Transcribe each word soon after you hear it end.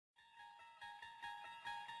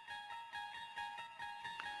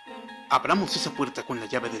Abramos esa puerta con la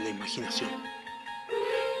llave de la imaginación.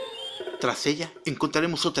 Tras ella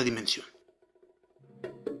encontraremos otra dimensión.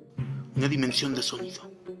 Una dimensión de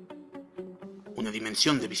sonido. Una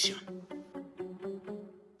dimensión de visión.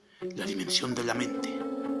 La dimensión de la mente.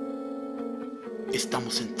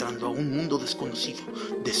 Estamos entrando a un mundo desconocido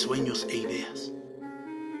de sueños e ideas.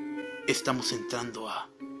 Estamos entrando a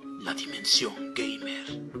la dimensión gamer.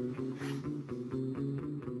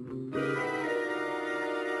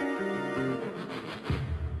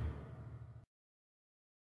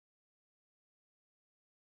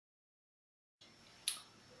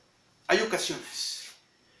 Hay ocasiones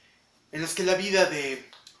en las que la vida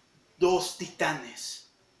de dos titanes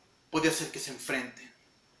puede hacer que se enfrenten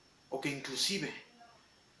o que inclusive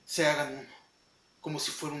se hagan uno, como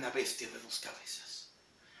si fuera una bestia de dos cabezas.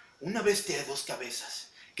 Una bestia de dos cabezas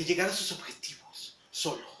que llegara a sus objetivos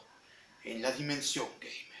solo en la dimensión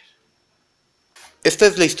gamer. Esta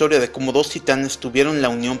es la historia de cómo dos titanes tuvieron la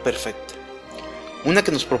unión perfecta. Una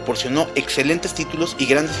que nos proporcionó excelentes títulos y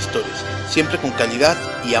grandes historias, siempre con calidad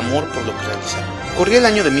y amor por lo que realizaron. Corría el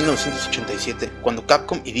año de 1987, cuando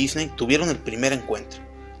Capcom y Disney tuvieron el primer encuentro.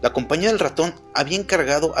 La compañía del ratón había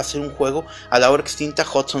encargado hacer un juego a la ahora extinta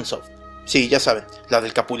Hudson Soft. Sí, ya saben, la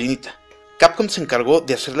del Capulinita. Capcom se encargó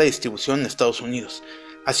de hacer la distribución en Estados Unidos,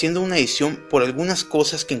 haciendo una edición por algunas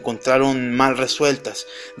cosas que encontraron mal resueltas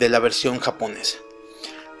de la versión japonesa.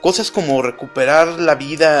 Cosas como recuperar la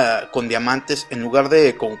vida con diamantes en lugar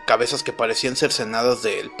de con cabezas que parecían cercenadas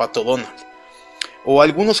del pato Donald. O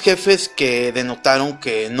algunos jefes que denotaron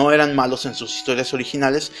que no eran malos en sus historias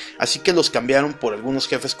originales, así que los cambiaron por algunos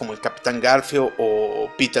jefes como el Capitán Garfio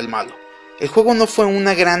o Pete el Malo. El juego no fue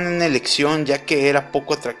una gran elección, ya que era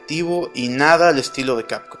poco atractivo y nada al estilo de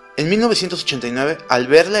Capcom. En 1989, al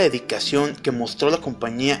ver la dedicación que mostró la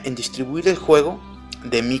compañía en distribuir el juego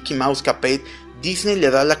de Mickey Mouse Capade, Disney le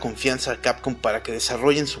da la confianza a Capcom para que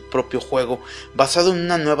desarrollen su propio juego basado en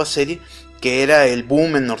una nueva serie que era el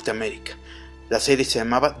boom en Norteamérica. La serie se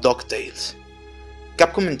llamaba DuckTales.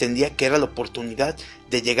 Capcom entendía que era la oportunidad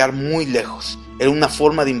de llegar muy lejos. Era una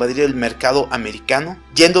forma de invadir el mercado americano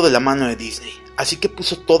yendo de la mano de Disney. Así que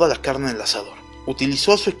puso toda la carne en el asador.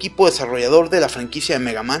 Utilizó a su equipo desarrollador de la franquicia de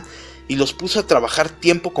Mega Man y los puso a trabajar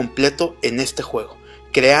tiempo completo en este juego,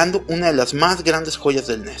 creando una de las más grandes joyas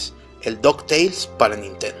del NES. El DuckTales para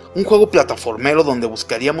Nintendo. Un juego plataformero donde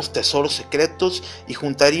buscaríamos tesoros secretos y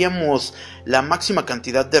juntaríamos la máxima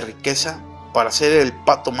cantidad de riqueza para ser el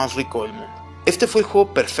pato más rico del mundo. Este fue el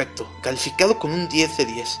juego perfecto, calificado con un 10 de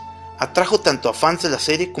 10. Atrajo tanto a fans de la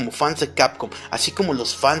serie como fans de Capcom, así como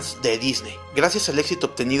los fans de Disney. Gracias al éxito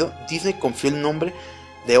obtenido, Disney confió el nombre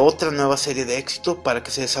de otra nueva serie de éxito para que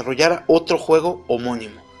se desarrollara otro juego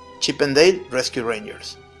homónimo, Chip 'n Dale Rescue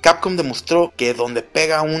Rangers. Capcom demostró que donde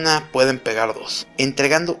pega una pueden pegar dos,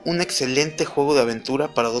 entregando un excelente juego de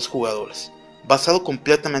aventura para dos jugadores, basado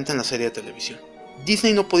completamente en la serie de televisión.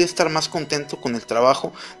 Disney no podía estar más contento con el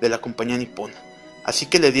trabajo de la compañía nipona, así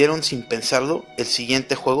que le dieron sin pensarlo el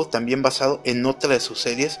siguiente juego también basado en otra de sus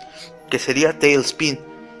series, que sería Tailspin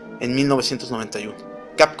en 1991.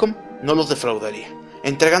 Capcom no los defraudaría,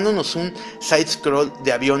 entregándonos un side-scroll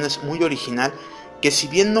de aviones muy original que, si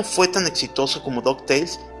bien no fue tan exitoso como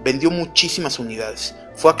DuckTales, vendió muchísimas unidades,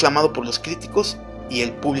 fue aclamado por los críticos y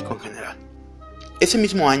el público en general. Ese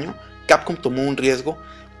mismo año, Capcom tomó un riesgo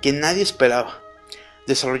que nadie esperaba,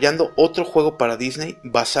 desarrollando otro juego para Disney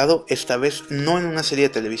basado esta vez no en una serie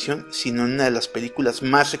de televisión, sino en una de las películas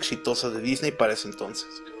más exitosas de Disney para ese entonces,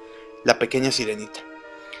 La Pequeña Sirenita.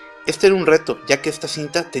 Este era un reto, ya que esta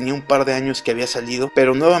cinta tenía un par de años que había salido,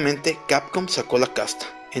 pero nuevamente Capcom sacó la casta,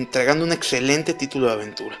 entregando un excelente título de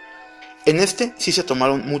aventura. En este sí se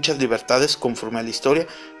tomaron muchas libertades conforme a la historia,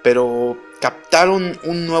 pero captaron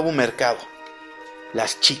un nuevo mercado,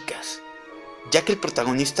 las chicas. Ya que el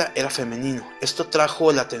protagonista era femenino, esto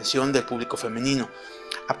trajo la atención del público femenino.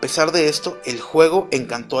 A pesar de esto, el juego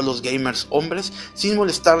encantó a los gamers hombres sin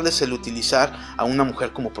molestarles el utilizar a una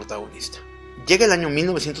mujer como protagonista. Llega el año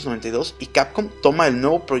 1992 y Capcom toma el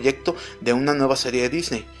nuevo proyecto de una nueva serie de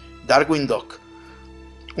Disney, Darkwing Duck,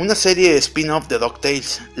 una serie spin-off de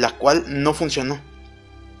DuckTales, la cual no funcionó.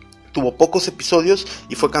 Tuvo pocos episodios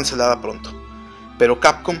y fue cancelada pronto. Pero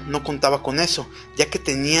Capcom no contaba con eso, ya que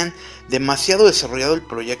tenían demasiado desarrollado el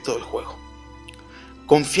proyecto del juego.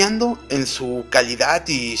 Confiando en su calidad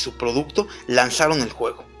y su producto, lanzaron el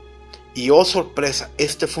juego. Y oh sorpresa,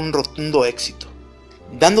 este fue un rotundo éxito,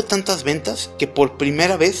 dando tantas ventas que por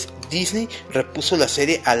primera vez Disney repuso la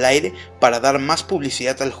serie al aire para dar más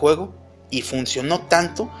publicidad al juego, y funcionó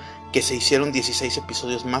tanto que se hicieron 16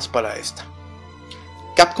 episodios más para esta.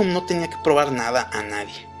 Capcom no tenía que probar nada a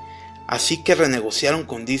nadie. así que renegociaron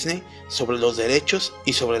con Disney sobre los derechos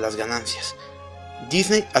y sobre las ganancias.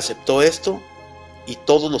 Disney aceptó esto y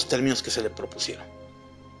todos los términos que se le propusieron.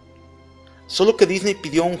 Solo que Disney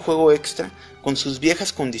pidió un juego extra con sus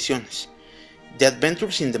viejas condiciones, The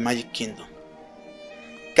Adventures in the Magic Kingdom.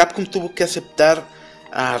 Capcom tuvo que aceptar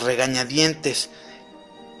a regañadientes,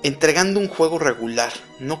 entregando un juego regular,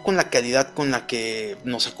 no con la calidad con la que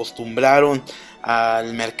nos acostumbraron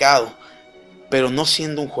al mercado, pero no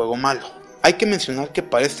siendo un juego malo. Hay que mencionar que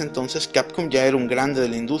para este entonces Capcom ya era un grande de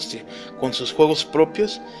la industria, con sus juegos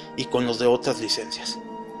propios y con los de otras licencias.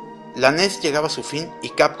 La NES llegaba a su fin y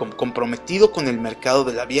Capcom, comprometido con el mercado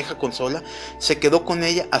de la vieja consola, se quedó con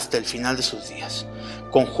ella hasta el final de sus días,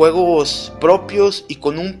 con juegos propios y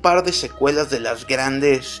con un par de secuelas de las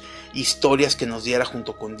grandes historias que nos diera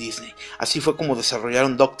junto con Disney. Así fue como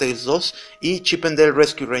desarrollaron DuckTales 2 y Chip 'n Dale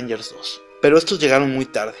Rescue Rangers 2. Pero estos llegaron muy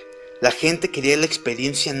tarde. La gente quería la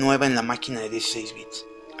experiencia nueva en la máquina de 16 bits.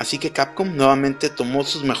 Así que Capcom nuevamente tomó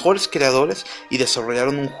sus mejores creadores y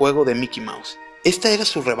desarrollaron un juego de Mickey Mouse. Esta era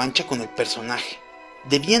su revancha con el personaje.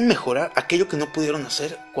 Debían mejorar aquello que no pudieron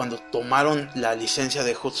hacer cuando tomaron la licencia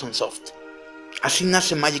de Hudson Soft. Así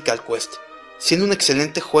nace Magical Quest, siendo un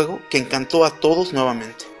excelente juego que encantó a todos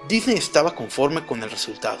nuevamente. Disney estaba conforme con el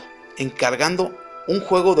resultado, encargando un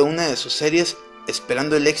juego de una de sus series,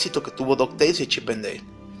 esperando el éxito que tuvo DuckTales y Chip 'n Dale.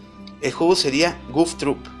 El juego sería Goof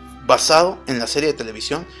Troop, basado en la serie de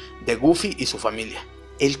televisión de Goofy y su familia,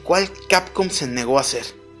 el cual Capcom se negó a hacer,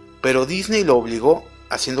 pero Disney lo obligó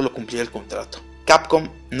haciéndolo cumplir el contrato. Capcom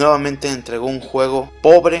nuevamente entregó un juego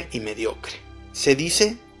pobre y mediocre. Se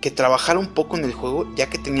dice que trabajaron poco en el juego ya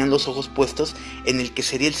que tenían los ojos puestos en el que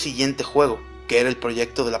sería el siguiente juego, que era el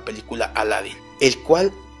proyecto de la película Aladdin, el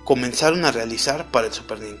cual comenzaron a realizar para el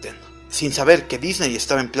Super Nintendo, sin saber que Disney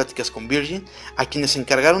estaba en pláticas con Virgin, a quienes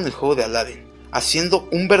encargaron el juego de Aladdin, haciendo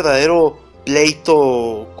un verdadero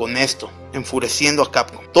pleito con esto, enfureciendo a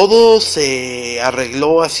Capcom. Todo se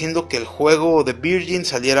arregló haciendo que el juego de Virgin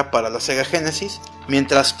saliera para la Sega Genesis,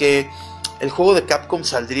 mientras que el juego de Capcom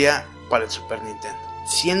saldría para el Super Nintendo,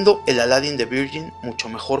 siendo el Aladdin de Virgin mucho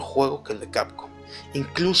mejor juego que el de Capcom,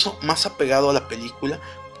 incluso más apegado a la película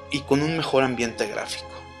y con un mejor ambiente gráfico.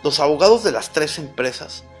 Los abogados de las tres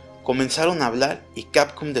empresas comenzaron a hablar y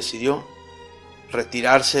Capcom decidió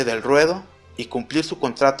retirarse del ruedo y cumplir su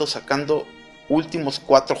contrato sacando últimos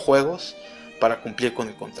 4 juegos para cumplir con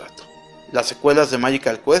el contrato: las secuelas de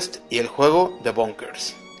Magical Quest y el juego de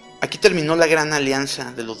Bunkers. Aquí terminó la gran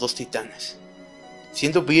alianza de los dos titanes,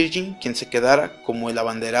 siendo Virgin quien se quedara como el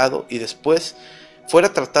abanderado y después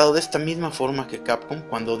fuera tratado de esta misma forma que Capcom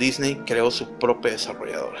cuando Disney creó su propia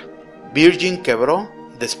desarrolladora. Virgin quebró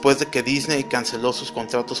después de que Disney canceló sus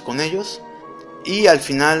contratos con ellos y al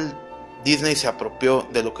final Disney se apropió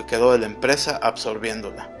de lo que quedó de la empresa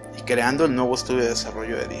absorbiéndola y creando el nuevo estudio de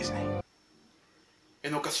desarrollo de Disney.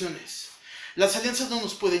 En ocasiones, las alianzas no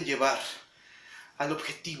nos pueden llevar al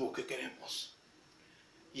objetivo que queremos.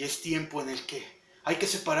 Y es tiempo en el que hay que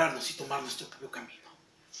separarnos y tomar nuestro propio camino.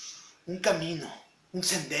 Un camino, un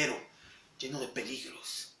sendero lleno de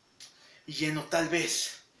peligros y lleno tal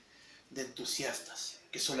vez de entusiastas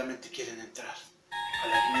que solamente quieren entrar a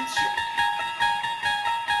la dimensión